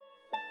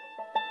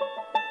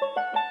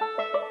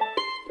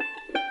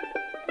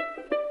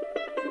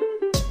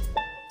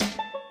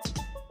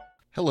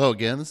Hello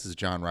again. This is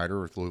John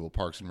Ryder with Louisville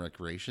Parks and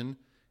Recreation.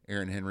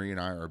 Aaron Henry and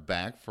I are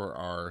back for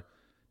our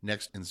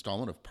next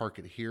installment of Park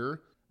It Here.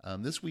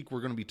 This week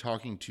we're going to be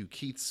talking to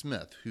Keith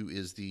Smith, who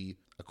is the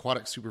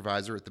aquatic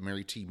supervisor at the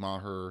Mary T.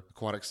 Maher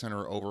Aquatic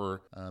Center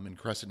over in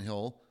Crescent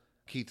Hill.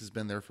 Keith has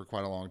been there for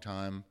quite a long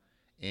time,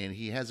 and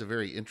he has a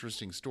very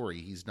interesting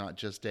story. He's not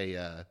just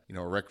a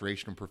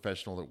recreational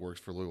professional that works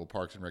for Louisville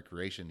Parks and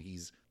Recreation.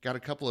 He's got a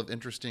couple of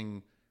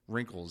interesting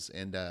wrinkles,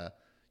 and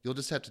you'll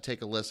just have to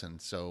take a listen.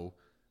 So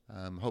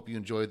hope you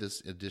enjoy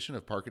this edition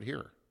of Park It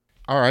Here.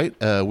 All right,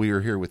 we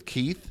are here with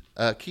Keith.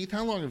 Keith,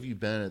 how long have you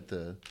been at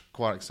the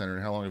Aquatic Center,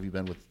 and how long have you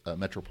been with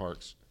Metro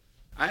Parks?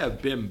 I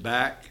have been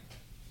back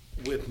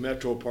with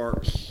Metro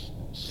Parks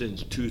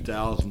since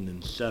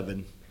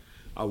 2007.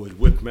 I was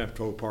with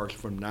Metro Parks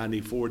from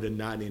 94 to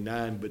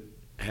 99, but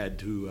had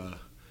to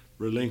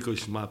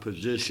relinquish my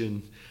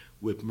position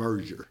with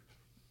merger.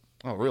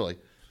 Oh, really?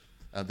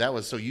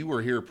 So you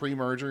were here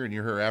pre-merger and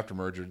you're here after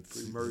merger.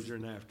 Pre-merger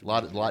and after. A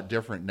lot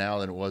different now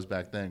than it was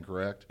back then,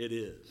 correct? It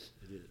is.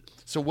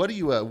 So what do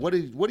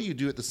you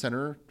do at the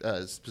center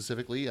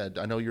specifically?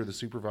 I know you're the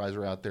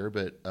supervisor out there,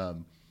 but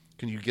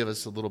can you give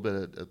us a little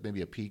bit of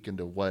maybe a peek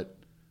into what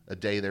a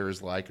day there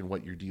is like and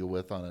what you deal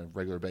with on a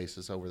regular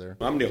basis over there?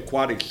 I'm the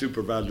aquatic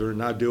supervisor,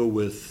 and I deal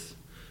with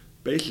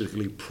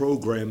basically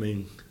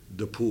programming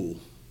the pool.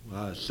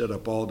 I set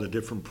up all the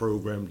different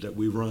programs that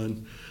we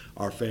run,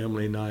 our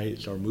family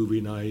nights, our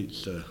movie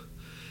nights,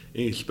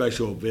 any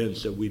special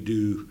events that we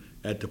do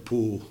at the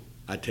pool,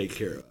 I take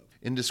care of.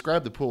 And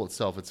describe the pool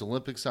itself. It's an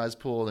Olympic-sized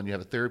pool, then you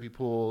have a therapy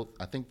pool.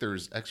 I think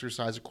there's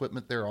exercise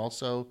equipment there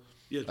also.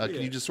 Yes,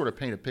 can you just sort of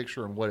paint a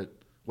picture on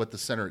what the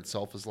center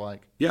itself is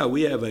like? Yeah,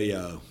 we have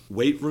a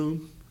weight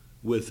room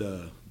with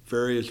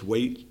various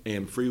weights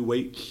and free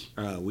weights.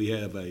 We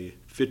have a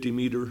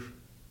 50-meter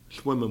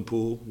swimming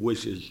pool,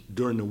 which is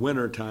during the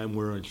winter time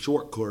we're in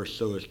short course,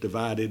 so it's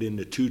divided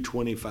into two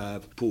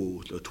 25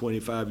 pools, a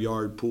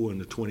 25-yard pool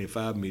and a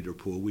 25-meter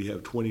pool. We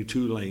have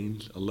 22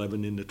 lanes,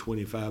 11 in the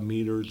 25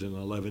 meters and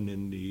 11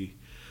 in the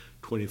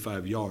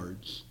 25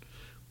 yards.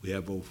 We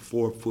have a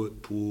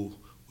 4-foot pool,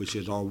 which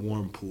is our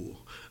warm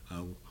pool.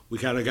 We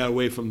kind of got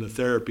away from the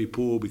therapy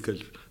pool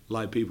because a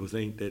lot of people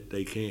think that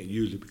they can't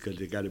use it because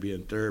they got to be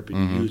in therapy to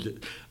use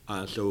it.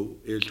 So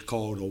it's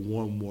called a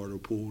warm water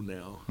pool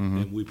now,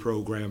 and we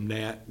program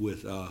that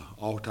with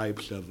all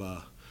types of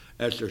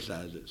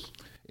exercises.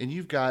 And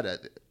you've got,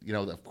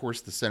 of course,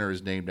 the center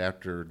is named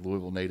after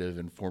Louisville native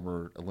and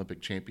former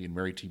Olympic champion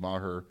Mary T.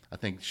 Maher. I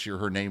think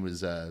her nickname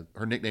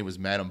was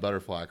Madam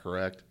Butterfly,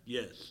 correct?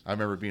 Yes. I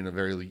remember being a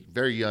very,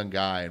 very young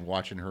guy and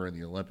watching her in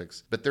the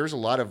Olympics. But there's a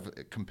lot of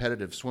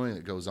competitive swimming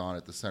that goes on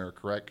at the center,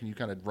 correct? Can you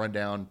kind of run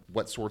down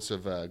what sorts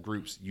of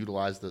groups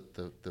utilize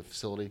the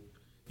facility?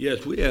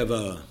 Yes, we have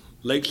a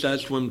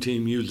Lakeside Swim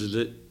Team uses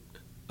it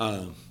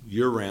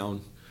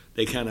year-round.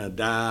 They kind of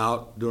die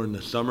out during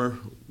the summer.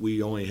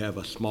 We only have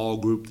a small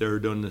group there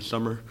during the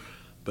summer,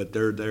 but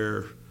they're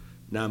there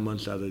 9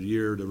 months out of the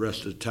year. The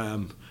rest of the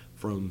time,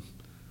 from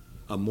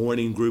a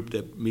morning group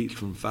that meets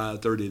from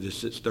 5:30 to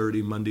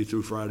 6:30 Monday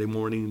through Friday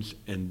mornings,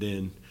 and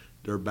then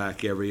they're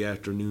back every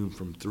afternoon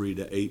from 3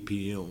 to 8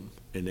 p.m.,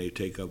 and they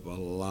take up a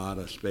lot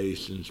of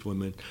space in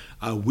swimming.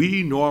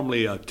 We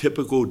normally, a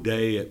typical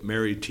day at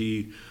Mary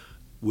T.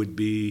 would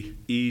be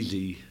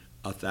easy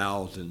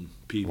 1,000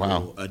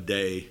 people a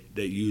day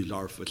that use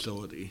our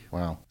facility.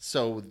 Wow.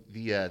 So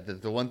the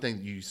one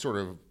thing you sort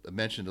of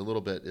mentioned a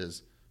little bit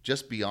is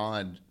just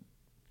beyond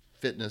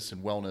fitness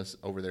and wellness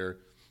over there,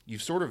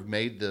 you've sort of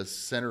made this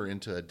center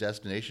into a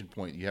destination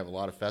point. You have a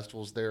lot of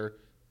festivals there.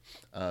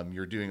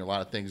 You're doing a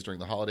lot of things during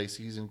the holiday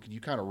season. Can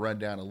you kind of run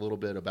down a little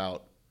bit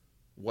about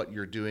what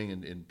you're doing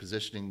in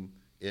positioning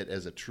it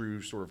as a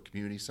true sort of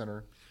community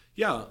center?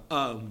 Yeah.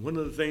 One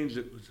of the things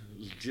that was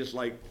just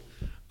like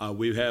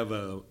we have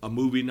a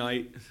movie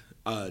night,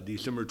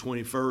 December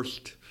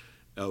 21st.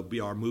 It'll be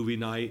our movie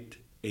night,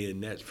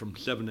 and that's from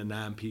 7 to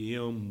 9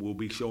 p.m. We'll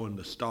be showing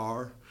The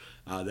Star.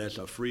 That's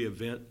a free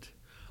event.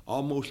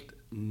 Almost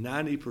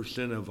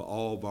 90% of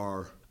all of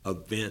our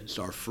events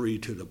are free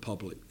to the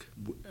public.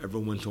 Every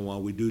once in a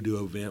while we do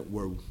an event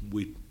where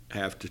we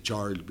have to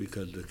charge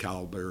because of the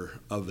caliber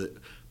of it,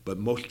 but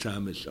most of the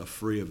time it's a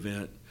free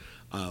event.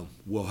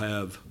 We'll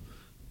have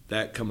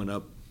that coming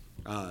up.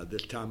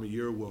 This time of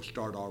year, we'll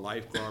start our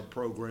lifeguard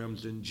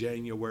programs in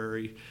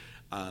January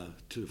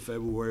to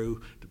February,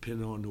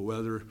 depending on the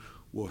weather.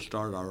 We'll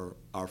start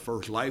our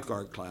first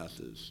lifeguard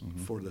classes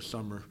for the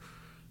summer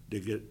to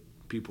get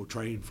people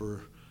trained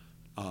for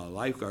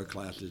lifeguard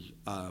classes.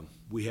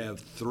 We have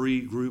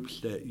 3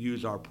 groups that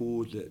use our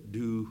pools that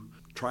do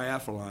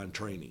triathlon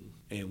training,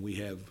 and we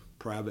have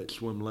private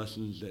swim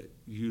lessons that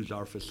use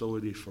our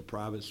facilities for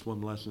private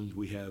swim lessons.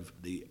 We have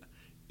the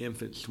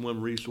infant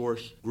swim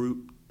resource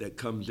group that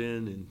comes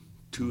in, and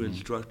 2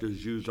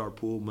 instructors use our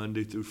pool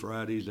Monday through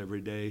Fridays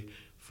every day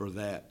for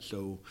that.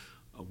 So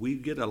we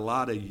get a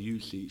lot of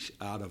usage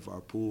out of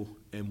our pool.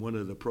 And one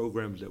of the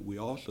programs that we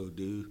also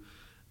do,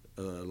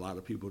 a lot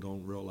of people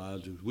don't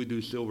realize, is we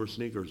do silver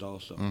sneakers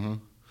also.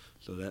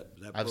 So that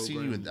I've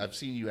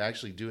seen you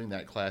actually doing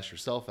that class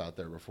yourself out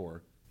there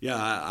before. Yeah,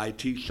 I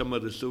teach some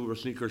of the Silver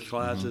Sneakers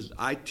classes.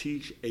 Mm-hmm. I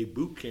teach a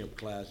boot camp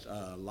class.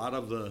 A lot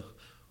of the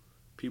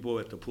people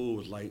at the pool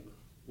was like,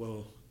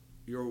 well,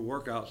 your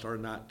workouts are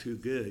not too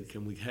good.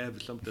 Can we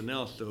have something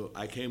else? So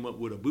I came up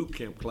with a boot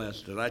camp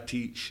class that I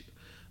teach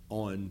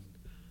on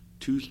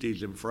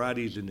Tuesdays and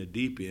Fridays in the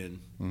deep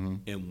end, mm-hmm.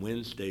 and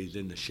Wednesdays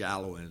in the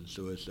shallow end.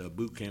 So it's a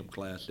boot camp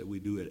class that we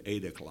do at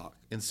 8 o'clock.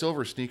 And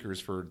Silver Sneakers,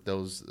 for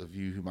those of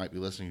you who might be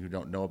listening who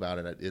don't know about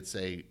it, it's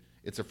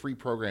a free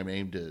program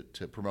aimed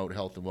to promote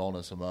health and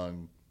wellness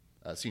among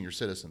senior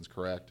citizens,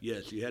 correct?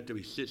 Yes, you have to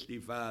be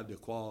 65 to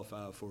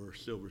qualify for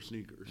Silver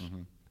Sneakers.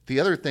 Mm-hmm. The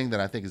other thing that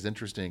I think is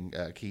interesting,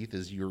 Keith,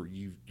 is you're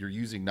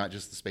using not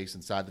just the space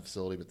inside the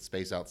facility, but the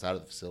space outside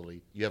of the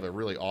facility. You have a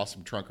really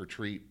awesome trunk or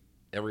treat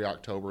every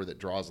October that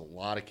draws a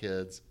lot of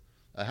kids.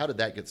 How did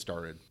that get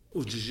started?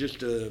 Which is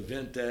just an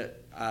event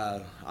that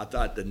I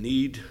thought the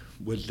need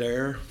was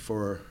there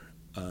for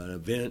an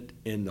event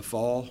in the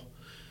fall.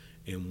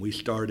 And we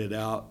started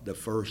out the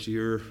first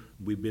year.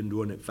 We've been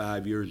doing it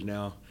 5 years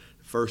now.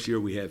 The first year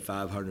we had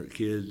 500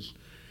 kids.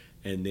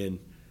 And then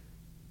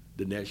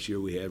the next year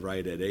we had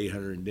right at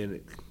 800. And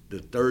then the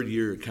third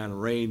year it kind of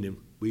rained, and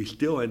we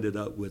still ended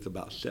up with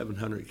about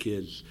 700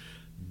 kids.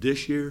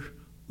 This year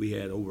we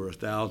had over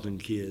 1,000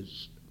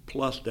 kids,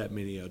 plus that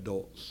many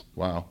adults.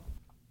 Wow.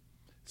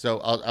 So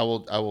I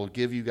will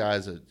give you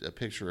guys a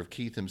picture of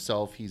Keith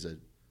himself. He's a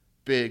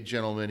big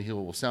gentleman. He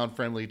will sound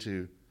friendly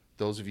to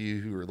those of you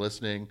who are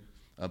listening,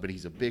 but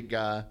he's a big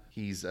guy.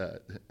 He's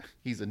a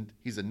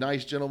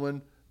nice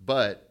gentleman.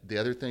 But the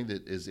other thing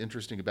that is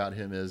interesting about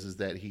him is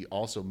that he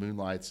also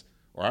moonlights,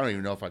 or I don't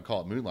even know if I'd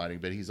call it moonlighting,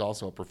 but he's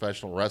also a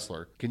professional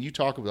wrestler. Can you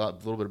talk a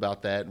little bit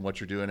about that and what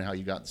you're doing and how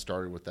you got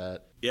started with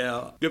that? Yeah,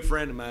 a good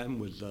friend of mine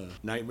was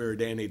Nightmare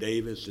Danny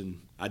Davis, and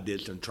I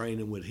did some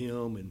training with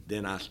him, and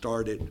then I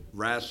started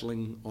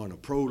wrestling on a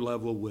pro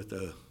level with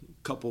a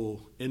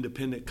couple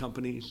independent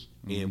companies,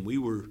 mm-hmm. and we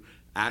were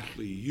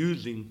actually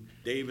using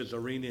Davis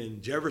Arena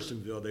in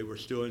Jeffersonville. They were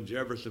still in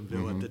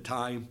Jeffersonville mm-hmm. at the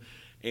time.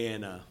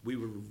 And we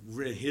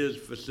were in his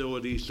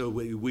facility so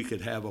we could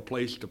have a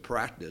place to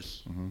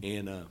practice. Mm-hmm.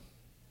 And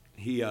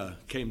he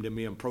came to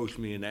me and approached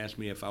me and asked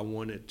me if I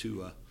wanted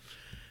to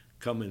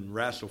come and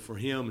wrestle for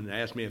him, and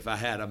asked me if I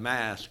had a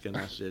mask. And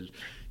I said,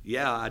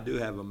 yeah, I do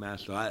have a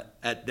mask. So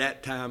at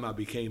that time, I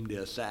became the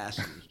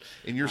Assassin.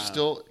 And you're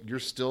still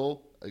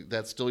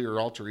that's still your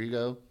alter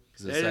ego?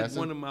 That is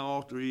one of my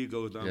alter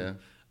egos.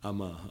 I'm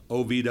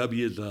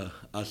OVW's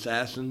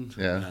Assassin.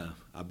 Yeah.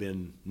 I've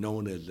been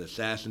known as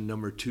Assassin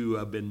number 2.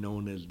 I've been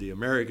known as the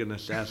American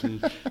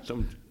Assassin.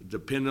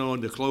 Depending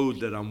on the clothes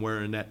that I'm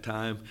wearing that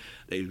time,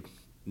 they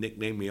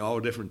nicknamed me all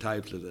different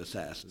types of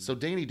assassins. So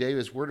Danny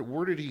Davis,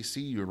 where did he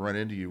see you and run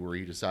into you where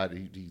he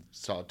decided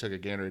took a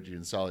gander at you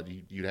and saw that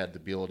you had the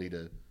ability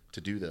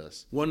to do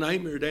this? Well,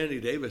 Nightmare Danny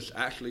Davis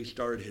actually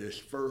started his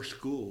first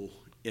school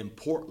in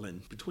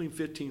Portland, between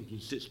 15th and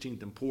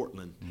 16th in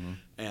Portland,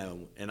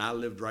 mm-hmm. and I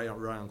lived right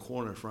around the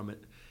corner from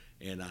it,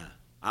 and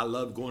I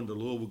loved going to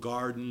Louisville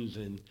Gardens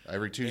and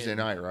every Tuesday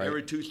night, right?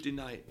 Every Tuesday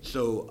night.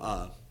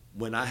 So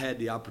when I had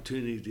the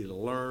opportunity to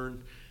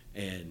learn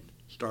and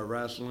start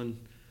wrestling,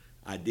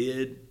 I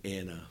did,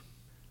 and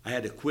I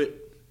had to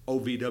quit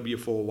OVW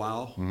for a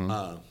while.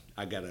 Mm-hmm.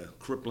 I got a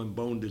crippling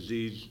bone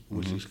disease,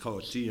 which mm-hmm. is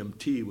called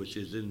CMT, which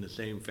is in the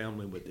same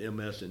family with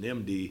MS and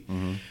MD.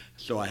 Mm-hmm.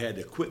 So I had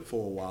to quit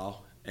for a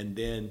while, and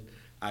then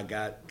I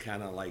got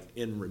kind of like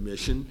in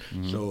remission.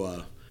 Mm-hmm.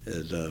 So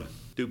as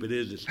stupid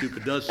as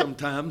stupid does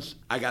sometimes,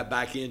 I got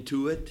back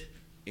into it,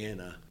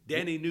 and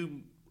Danny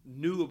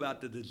knew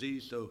about the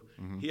disease, so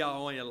mm-hmm. he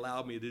only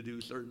allowed me to do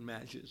certain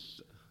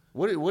matches.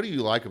 What do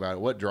you like about it?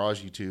 What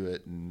draws you to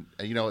it? And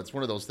it's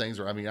one of those things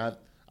where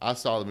I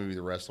saw the movie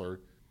The Wrestler.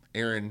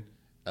 Aaron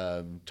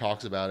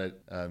talks about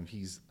it.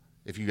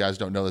 If you guys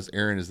don't know this,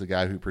 Aaron is the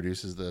guy who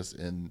produces this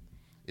and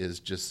is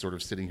just sort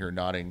of sitting here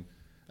nodding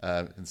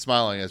and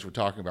smiling as we're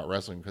talking about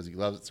wrestling because he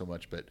loves it so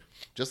much. But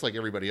just like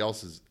everybody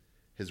else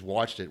has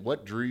watched it,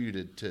 what drew you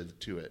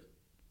to it?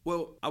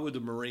 Well, I was a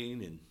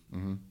Marine, and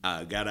mm-hmm.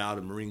 I got out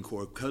of the Marine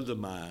Corps because of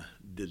my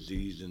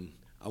disease, and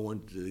I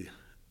wanted to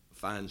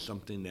find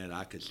something that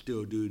I could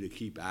still do to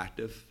keep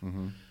active.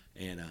 Mm-hmm.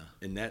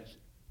 And that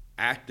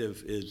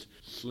active is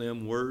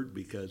slim word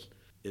because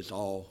it's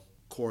all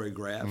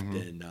choreographed, mm-hmm.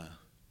 and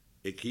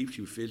it keeps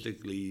you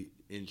physically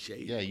in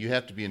shape. Yeah, you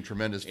have to be in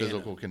tremendous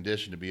physical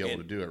condition to be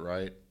able to do it,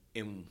 right?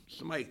 And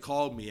somebody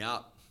called me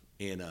out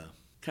and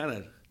kind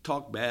of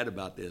talked bad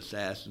about the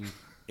Assassin,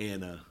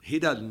 and he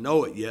doesn't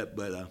know it yet,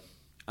 but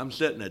I'm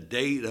setting a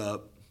date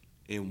up,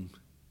 and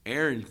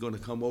Aaron's going to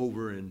come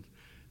over and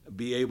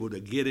be able to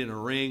get in a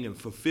ring and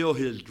fulfill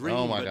his dream.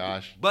 Oh, my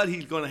gosh. But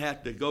he's going to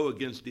have to go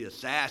against the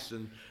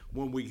Assassin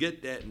when we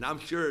get that, and I'm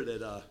sure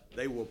that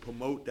they will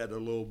promote that a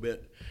little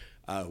bit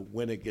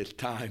when it gets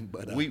time.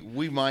 But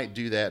we might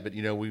do that, but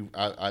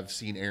I've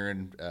seen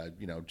Aaron,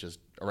 just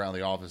around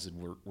the office,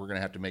 and we're going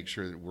to have to make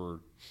sure that we're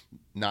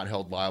not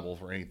held liable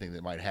for anything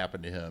that might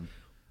happen to him.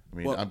 I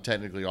mean, I'm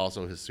technically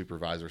also his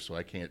supervisor, so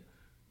I can't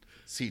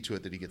see to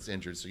it that he gets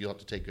injured. So you'll have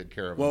to take good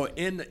care of Well,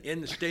 him.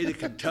 in the state of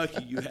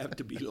Kentucky, you have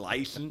to be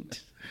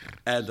licensed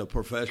as a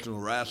professional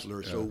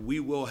wrestler. So we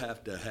will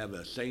have to have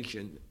a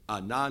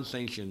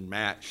non-sanctioned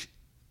match,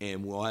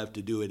 and we'll have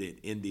to do it in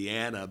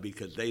Indiana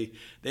because they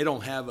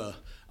don't have a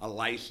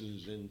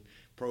licensing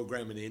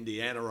program in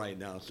Indiana right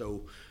now.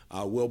 So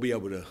we'll be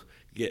able to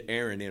get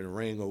Aaron in a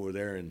ring over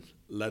there and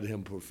let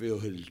him fulfill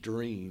his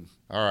dream.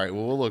 All right.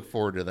 Well, we'll look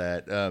forward to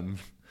that.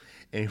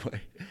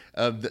 Anyway,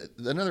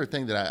 another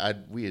thing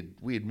that we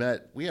had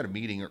met, we had a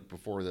meeting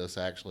before this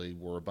actually,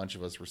 where a bunch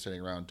of us were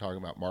sitting around talking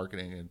about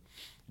marketing. And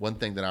one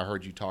thing that I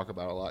heard you talk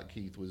about a lot,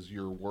 Keith, was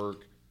your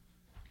work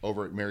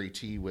over at Mary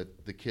T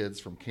with the kids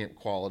from Camp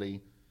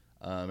Quality.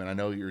 And I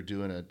know you're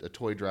doing a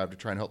toy drive to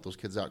try and help those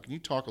kids out. Can you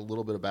talk a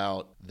little bit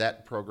about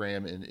that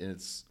program and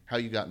it's how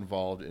you got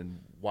involved and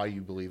why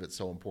you believe it's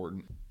so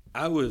important?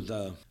 I was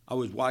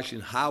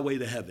watching Highway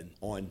to Heaven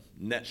on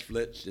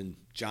Netflix, and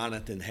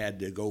Jonathan had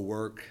to go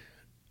work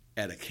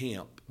at a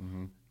camp.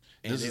 Mm-hmm.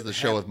 This is the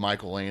show with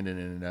Michael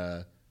Landon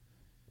and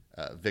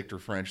Victor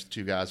French, the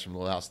two guys from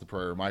Little House on the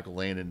Prairie. Michael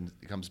Landon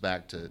comes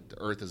back to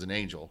Earth as an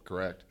angel,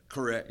 correct?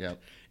 Correct.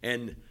 Yep.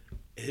 And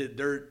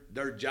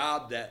their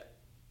job that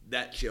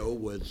show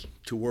was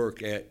to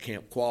work at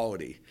Camp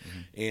Quality. Mm-hmm.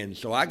 And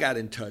so I got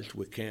in touch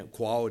with Camp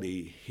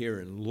Quality here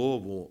in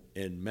Louisville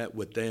and met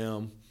with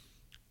them,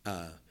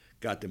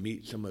 got to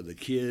meet some of the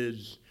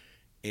kids.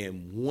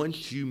 And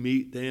once you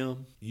meet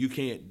them, you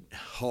can't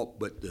help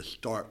but to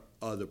start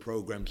other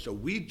programs. So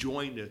we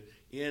joined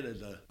in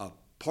as a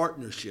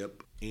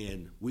partnership,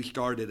 and we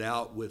started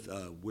out with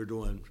we're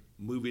doing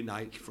movie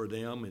nights for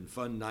them and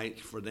fun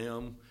nights for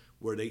them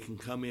where they can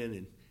come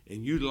in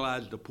and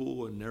utilize the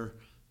pool, and they're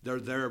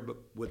there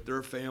with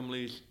their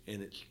families,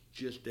 and it's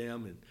just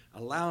them, and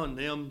allowing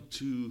them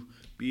to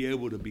be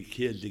able to be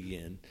kids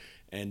again.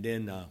 And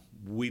then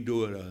we're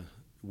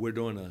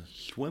doing a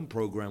swim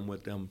program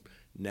with them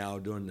now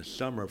during the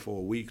summer for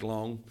a week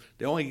long.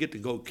 They only get to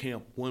go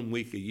camp 1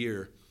 week a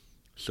year,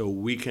 so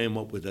we came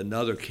up with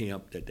another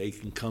camp that they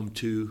can come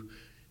to,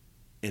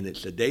 and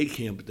it's a day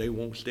camp, but they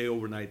won't stay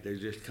overnight. They're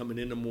just coming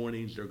in the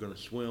mornings. They're going to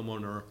swim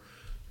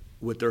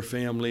with their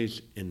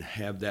families and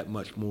have that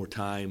much more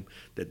time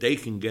that they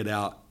can get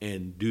out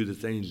and do the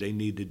things they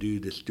need to do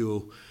to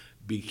still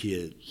be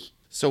kids.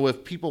 So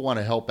if people want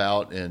to help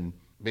out and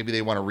maybe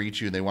they want to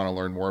reach you and they want to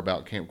learn more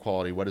about Camp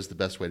Quality, what is the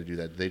best way to do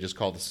that? Do they just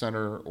call the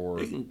center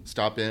or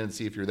stop in and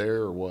see if you're there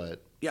or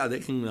what? Yeah, they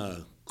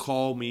can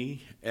call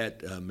me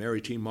at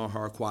Mary T.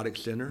 Maher Aquatic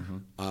Center. Mm-hmm.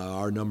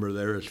 Our number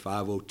there is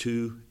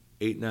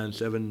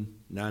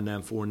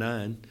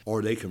 502-897-9949,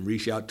 or they can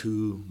reach out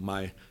to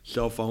my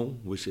cell phone,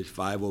 which is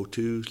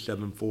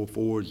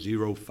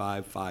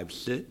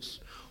 502-744-0556,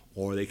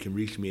 or they can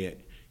reach me at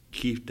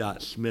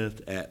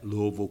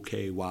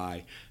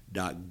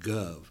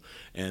keith.smith@louisvilleky.gov.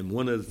 And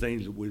one of the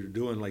things that we're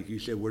doing, like you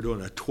said, we're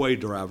doing a toy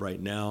drive right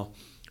now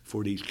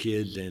for these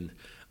kids, and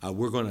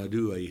we're going to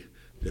do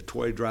the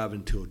toy drive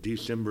until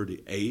December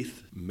the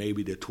 8th.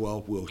 Maybe the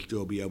 12th we'll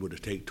still be able to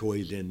take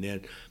toys in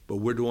then. But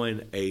we're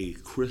doing a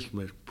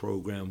Christmas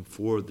program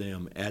for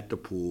them at the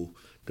pool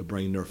to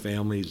bring their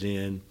families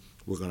in.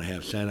 We're going to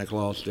have Santa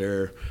Claus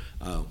there.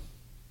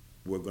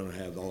 We're going to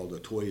have all the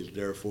toys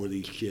there for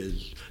these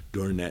kids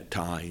during that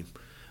time.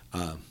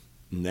 And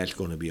that's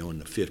going to be on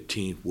the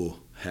 15th. We'll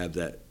have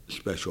that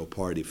special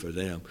party for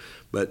them.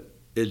 But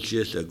it's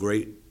just a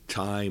great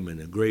time and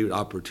a great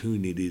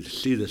opportunity to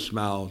see the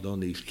smiles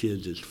on these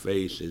kids'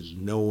 faces,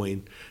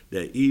 knowing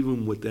that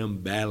even with them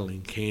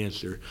battling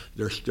cancer,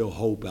 there's still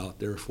hope out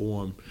there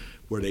for them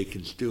where they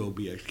can still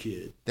be a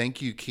kid.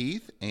 Thank you,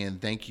 Keith,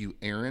 and thank you,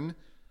 Aaron.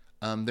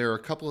 There are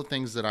a couple of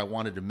things that I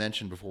wanted to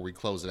mention before we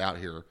close it out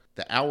here.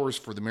 The hours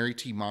for the Mary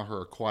T.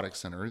 Maher Aquatic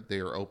Center, they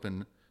are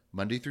open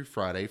Monday through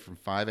Friday from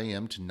 5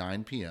 a.m. to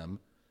 9 p.m.,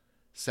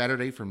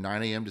 Saturday from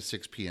 9 a.m. to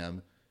 6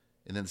 p.m.,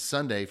 and then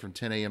Sunday from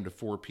 10 a.m. to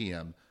 4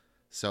 p.m.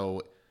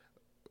 So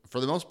for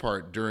the most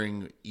part,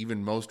 during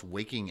even most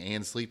waking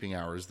and sleeping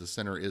hours, the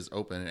center is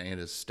open and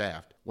is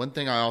staffed. One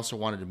thing I also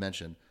wanted to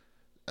mention,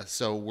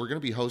 so we're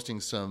going to be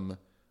hosting some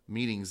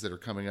meetings that are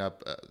coming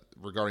up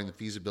regarding the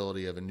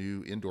feasibility of a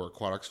new indoor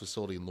aquatics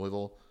facility in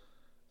Louisville.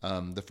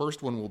 The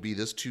first one will be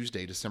this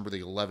Tuesday, December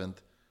the 11th,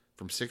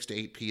 from 6 to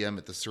 8 p.m.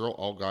 at the Cyril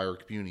Allgaier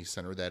Community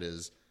Center, that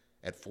is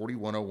at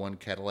 4101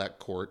 Cadillac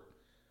Court.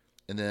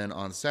 And then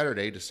on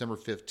Saturday, December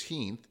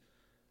 15th,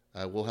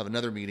 we'll have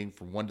another meeting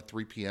from 1 to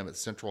 3 p.m. at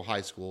Central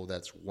High School.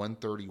 That's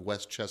 130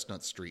 West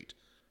Chestnut Street.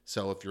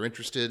 So if you're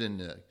interested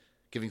in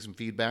giving some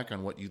feedback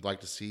on what you'd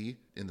like to see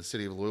in the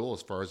city of Louisville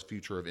as far as the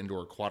future of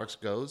indoor aquatics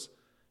goes,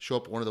 show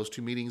up at one of those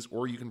two meetings,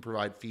 or you can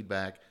provide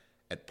feedback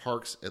at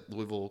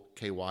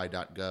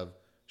parks@louisvilleky.gov.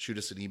 Shoot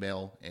us an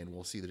email, and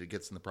we'll see that it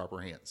gets in the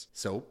proper hands.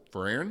 So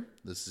for Aaron,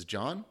 this is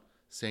John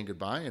saying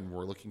goodbye, and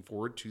we're looking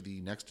forward to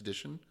the next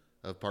edition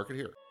of Park It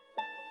Here.